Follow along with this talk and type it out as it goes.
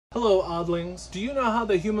Hello oddlings, do you know how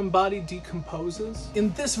the human body decomposes?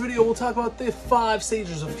 In this video we'll talk about the 5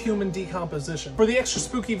 stages of human decomposition. For the extra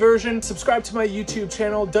spooky version, subscribe to my YouTube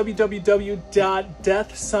channel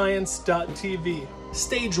www.deathscience.tv.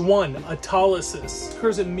 Stage 1, Autolysis,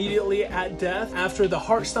 occurs immediately at death after the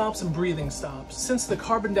heart stops and breathing stops. Since the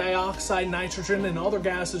carbon dioxide, nitrogen, and other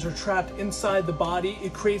gases are trapped inside the body,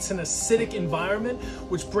 it creates an acidic environment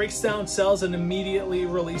which breaks down cells and immediately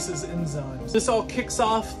releases enzymes. This all kicks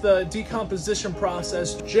off the decomposition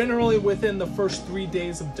process generally within the first 3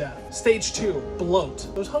 days of death. Stage 2, Bloat.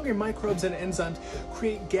 Those hungry microbes and enzymes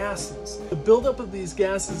create gases. The buildup of these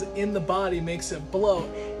gases in the body makes it bloat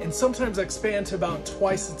and sometimes expand to about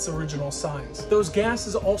twice its original size. Those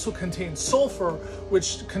gases also contain sulfur,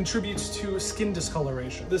 which contributes to skin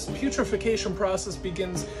discoloration. This putrefaction process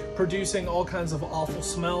begins producing all kinds of awful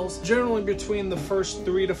smells, generally between the first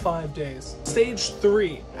 3 to 5 days. Stage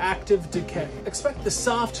 3, active decay. Expect the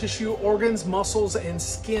soft tissue, organs, muscles, and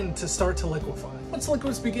skin to start to liquefy. Once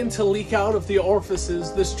liquids begin to leak out of the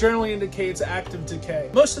orifices, this generally indicates active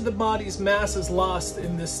decay. Most of the body's mass is lost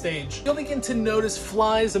in this stage. You'll begin to notice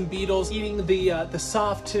flies and beetles eating the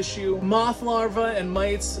soft tissue. Moth larvae and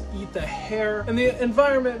mites eat the hair, and the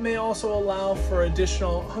environment may also allow for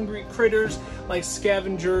additional hungry critters like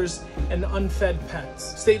scavengers and unfed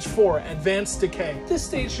pets. Stage 4, advanced decay. At this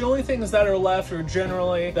stage, the only things that are left are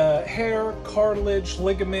generally the hair, cartilage,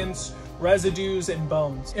 ligaments, residues, and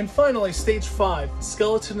bones. And finally, stage 5,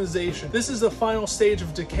 skeletonization. This is the final stage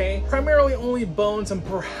of decay. Primarily only bones and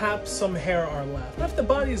perhaps some hair are left. But if the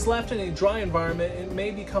body is left in a dry environment, it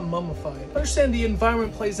may become mummified. Understand the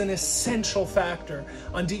environment plays an essential factor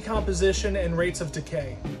on decomposition and rates of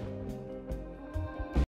decay.